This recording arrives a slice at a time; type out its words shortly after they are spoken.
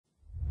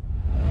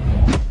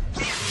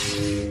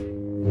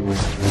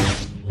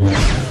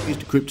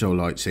Crypto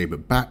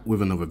Lightsaber back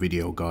with another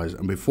video, guys.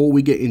 And before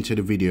we get into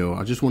the video,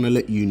 I just want to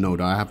let you know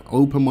that I have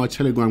opened my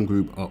Telegram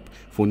group up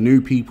for new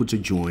people to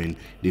join.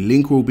 The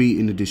link will be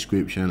in the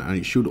description and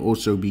it should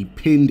also be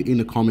pinned in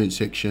the comment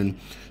section,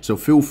 so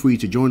feel free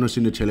to join us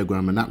in the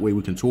Telegram, and that way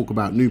we can talk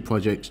about new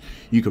projects.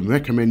 You can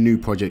recommend new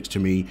projects to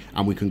me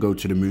and we can go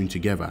to the moon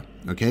together.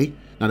 Okay,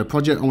 now the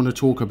project I want to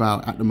talk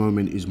about at the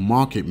moment is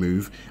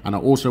Marketmove, and I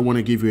also want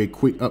to give you a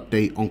quick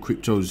update on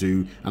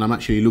CryptoZoo, and I'm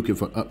actually looking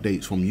for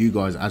updates from you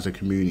guys as a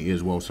community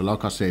as well. So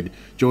like I said,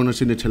 join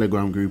us in the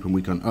Telegram group and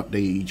we can update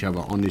each other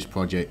on this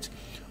project.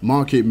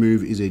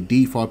 Marketmove is a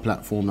DeFi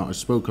platform that I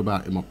spoke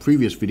about in my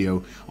previous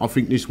video. I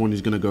think this one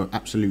is going to go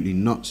absolutely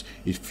nuts.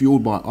 It's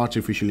fueled by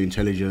artificial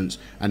intelligence,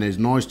 and there's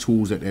nice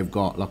tools that they've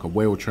got, like a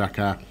whale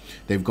tracker.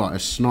 They've got a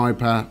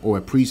sniper or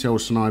a pre-sale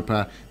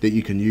sniper that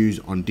you can use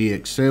on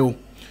DXL.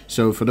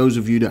 So for those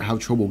of you that have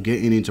trouble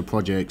getting into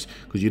projects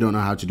because you don't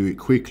know how to do it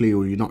quickly,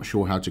 or you're not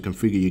sure how to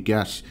configure your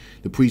gas,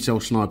 the pre-sale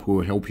sniper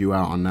will help you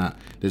out on that.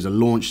 There's a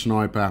launch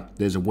sniper,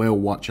 there's a whale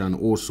watcher, and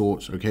all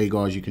sorts. Okay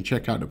guys, you can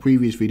check out the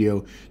previous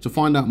video to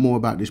find out more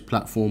about this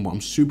platform, but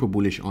I'm super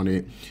bullish on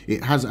it.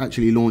 It has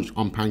actually launched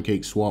on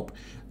PancakeSwap.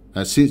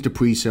 Since the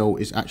pre-sale,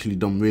 it's actually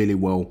done really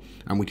well,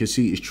 and we can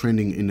see it's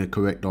trending in the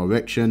correct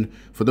direction.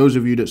 For those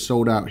of you that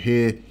sold out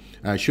here,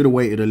 should have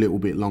waited a little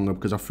bit longer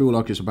because I feel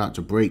like it's about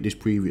to break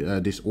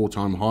this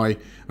all-time high.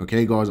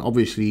 Okay guys,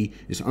 obviously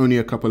it's only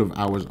a couple of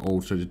hours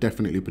old, so there's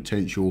definitely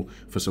potential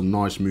for some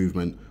nice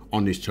movement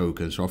on this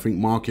token. So I think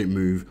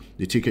Marketmove,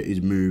 the ticker is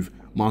MOVE,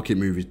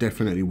 Marketmove is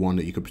definitely one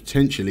that you could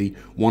potentially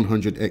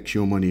 100x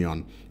your money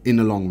on in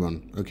the long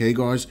run. Okay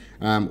guys,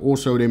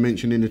 also they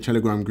mentioned in the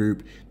Telegram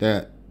group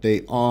that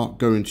they are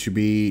going to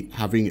be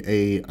having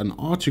an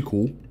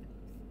article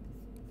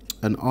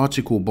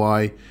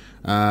by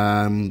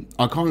I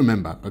can't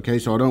remember, okay,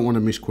 so I don't want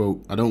to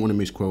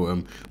misquote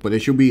them, but there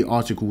should be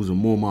articles and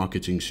more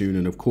marketing soon,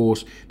 and of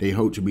course they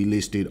hope to be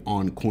listed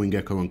on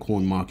CoinGecko and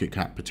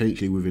CoinMarketCap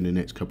potentially within the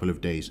next couple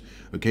of days.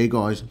 Okay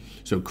guys,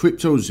 so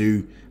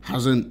CryptoZoo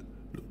hasn't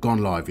gone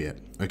live yet.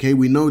 Okay,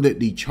 we know that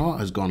the chart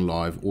has gone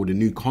live, or the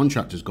new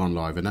contract has gone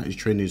live, and that is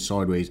trending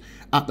sideways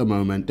at the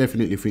moment.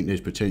 Definitely think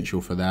there's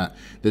potential for that.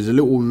 There's a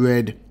little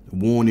red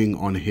warning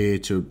on here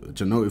to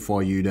notify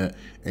you that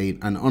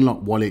an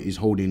unlocked wallet is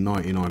holding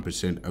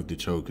 99% of the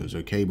tokens.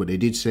 Okay, but they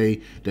did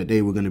say that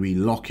they were going to be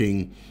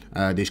locking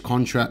this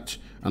contract,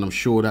 and I'm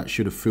sure that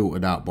should have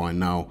filtered out by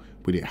now,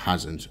 but it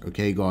hasn't.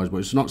 Okay guys, but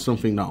it's not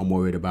something that I'm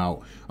worried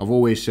about. I've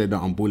always said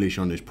that I'm bullish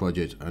on this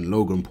project, and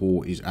Logan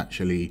is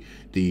actually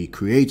the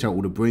creator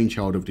or the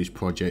brainchild of this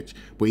project,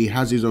 but he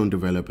has his own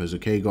developers.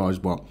 Okay guys,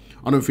 but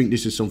I don't think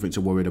this is something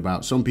to worry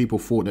about. Some people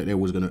thought that it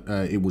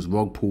was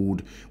rug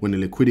pulled when the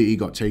liquidity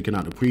got taken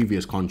out the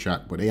previous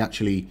contract, but they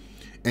actually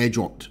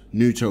airdropped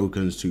new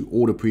tokens to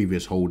all the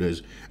previous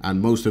holders, and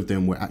most of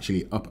them were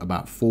actually up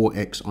about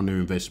 4x on their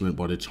investment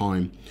by the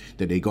time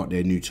that they got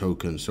their new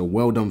tokens. So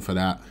well done for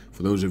that.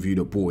 For those of you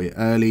that bought it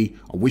early,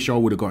 I wish I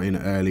would have got in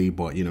early,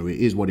 but you know, it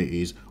is what it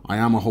is. I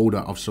am a holder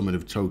of some of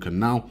the token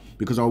now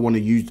because I want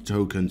to use the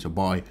token to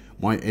buy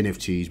my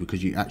NFTs,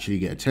 because you actually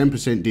get a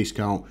 10%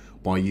 discount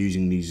by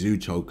using the Zoo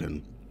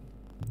token.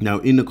 Now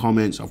in the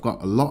comments, I've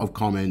got a lot of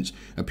comments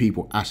of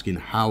people asking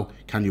how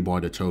can you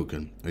buy the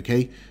token.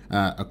 Okay,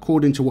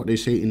 according to what they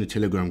say in the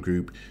Telegram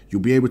group,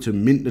 you'll be able to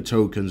mint the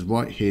tokens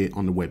right here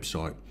on the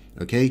website.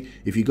 Okay,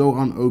 if you go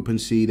on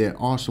OpenSea, there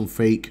are some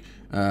fake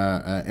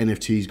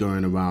NFTs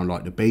going around,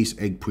 like the base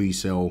egg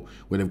pre-sale,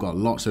 where they've got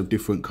lots of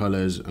different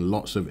colors and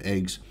lots of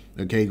eggs.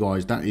 Okay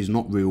guys, that is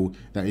not real,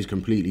 that is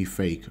completely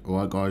fake. All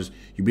right guys,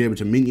 you'll be able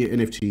to mint your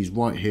NFTs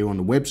right here on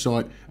the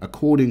website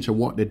according to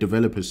what the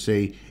developers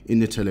say in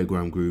the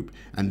Telegram group,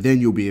 and then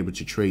you'll be able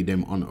to trade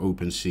them on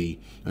OpenSea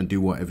and do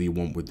whatever you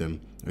want with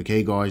them.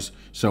 Okay guys,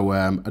 so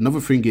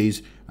another thing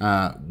is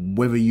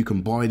whether you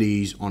can buy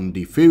these on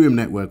the Ethereum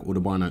network or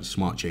the Binance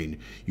Smart Chain.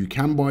 You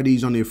can buy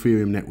these on the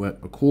Ethereum network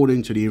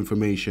according to the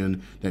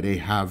information that they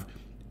have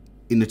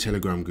in the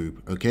Telegram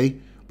group. Okay,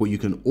 but you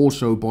can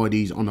also buy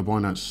these on the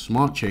Binance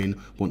Smart Chain,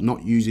 but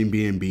not using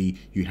BNB.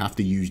 You have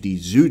to use the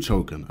Zoo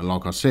token, and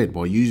like I said,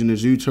 by using the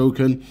Zoo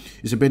token,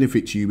 it's a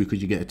benefit to you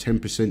because you get a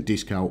 10%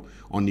 discount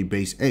on the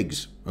base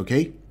eggs.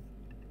 Okay,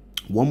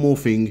 one more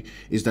thing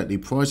is that the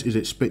price is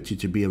expected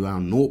to be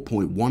around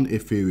 0.1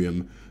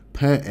 Ethereum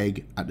per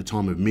egg at the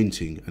time of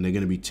minting, and they're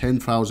going to be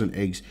 10,000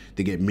 eggs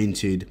that get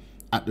minted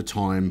at the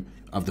time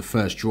of the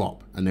first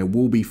drop, and there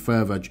will be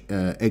further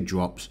egg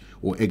drops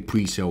or egg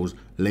pre-sales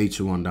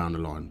later on down the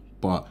line.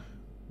 But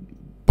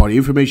by the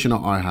information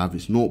that I have,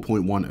 it's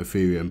 0.1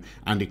 Ethereum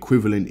and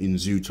equivalent in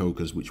Zoo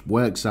tokens, which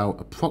works out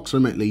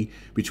approximately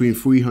between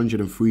 $300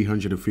 and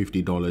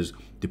 $350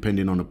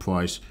 depending on the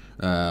price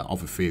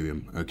of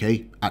Ethereum,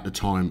 okay, at the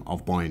time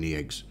of buying the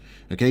eggs.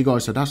 Okay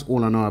guys, so that's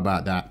all I know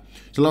about that.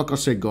 So like I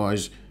said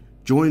guys,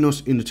 join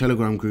us in the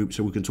Telegram group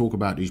so we can talk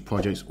about these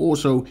projects.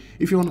 Also,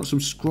 if you're not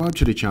subscribed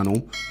to the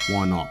channel,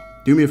 why not?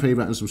 do me a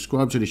favor and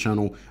subscribe to the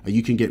channel, and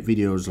you can get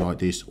videos like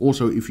this.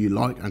 Also, if you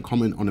like and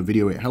comment on a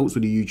video, it helps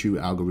with the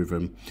YouTube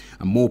algorithm,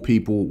 and more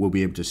people will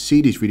be able to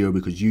see this video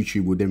because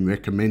YouTube will then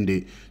recommend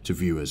it to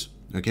viewers.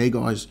 Okay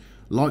guys,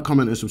 like,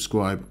 comment and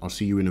subscribe. I'll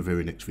see you in the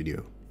very next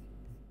video.